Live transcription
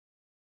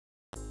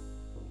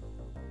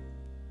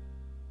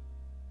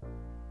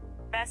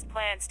best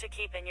plants to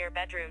keep in your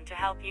bedroom to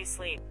help you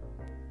sleep.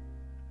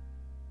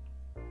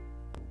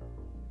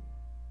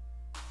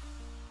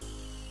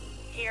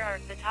 Here are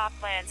the top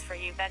plants for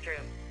your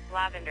bedroom: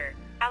 lavender,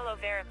 aloe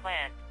vera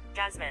plant,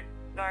 jasmine,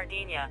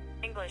 gardenia,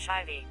 English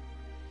ivy.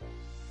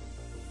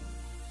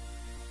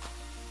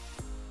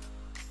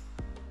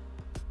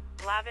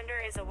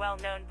 Lavender is a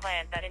well-known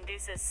plant that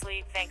induces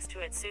sleep thanks to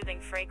its soothing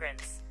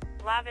fragrance.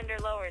 Lavender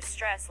lowers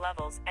stress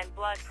levels and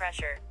blood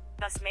pressure,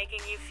 thus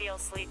making you feel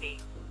sleepy.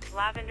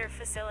 Lavender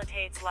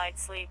facilitates light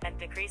sleep and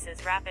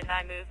decreases rapid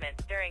eye movement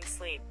during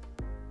sleep.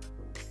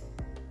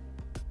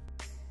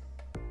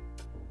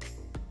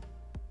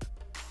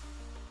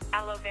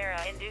 Aloe vera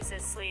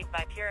induces sleep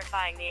by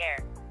purifying the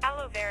air.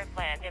 Aloe vera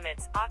plant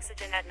emits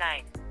oxygen at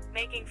night,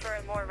 making for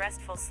a more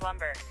restful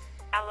slumber.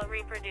 Aloe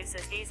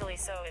reproduces easily,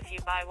 so if you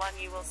buy one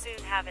you will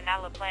soon have an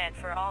aloe plant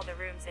for all the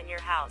rooms in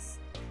your house.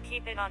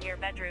 Keep it on your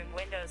bedroom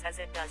windows as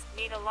it does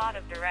need a lot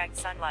of direct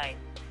sunlight.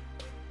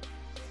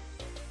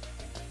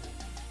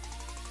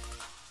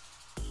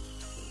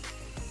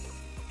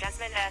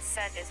 Jasmine's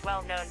scent is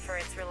well known for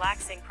its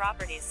relaxing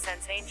properties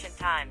since ancient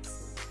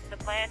times. The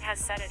plant has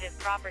sedative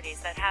properties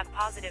that have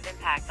positive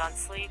impact on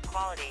sleep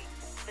quality.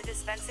 The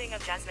dispensing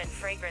of jasmine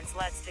fragrance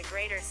leads to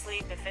greater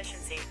sleep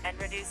efficiency and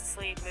reduced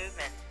sleep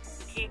movement.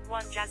 Keep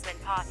one jasmine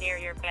pot near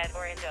your bed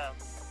or window.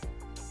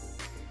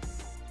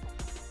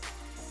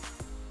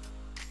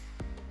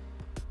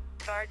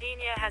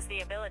 Gardenia has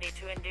the ability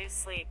to induce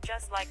sleep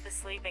just like the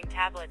sleeping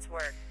tablets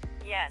work.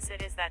 Yes,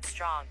 it is that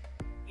strong.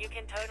 You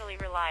can totally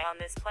rely on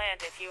this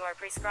plant if you are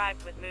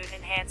prescribed with mood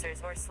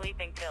enhancers or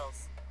sleeping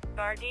pills.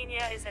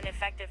 Gardenia is an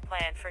effective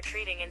plant for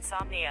treating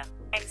insomnia,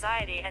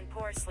 anxiety and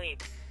poor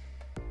sleep.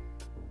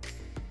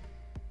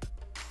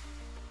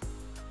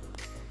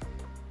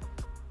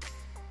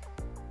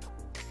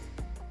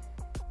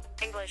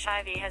 English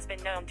ivy has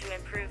been known to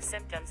improve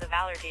symptoms of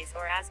allergies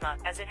or asthma,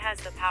 as it has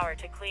the power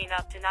to clean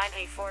up to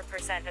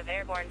 94% of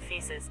airborne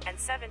feces and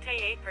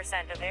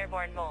 78% of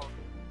airborne mold.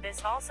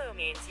 This also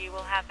means you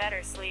will have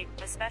better sleep,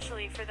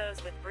 especially for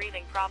those with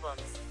breathing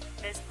problems.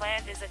 This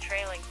plant is a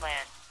trailing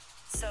plant,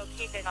 so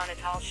keep it on a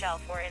tall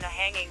shelf or in a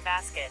hanging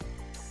basket.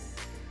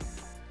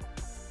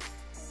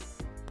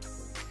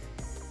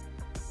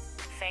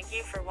 Thank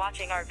you for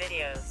watching our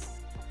videos.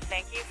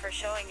 Thank you for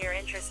showing your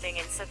interest in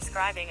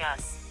subscribing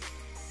us.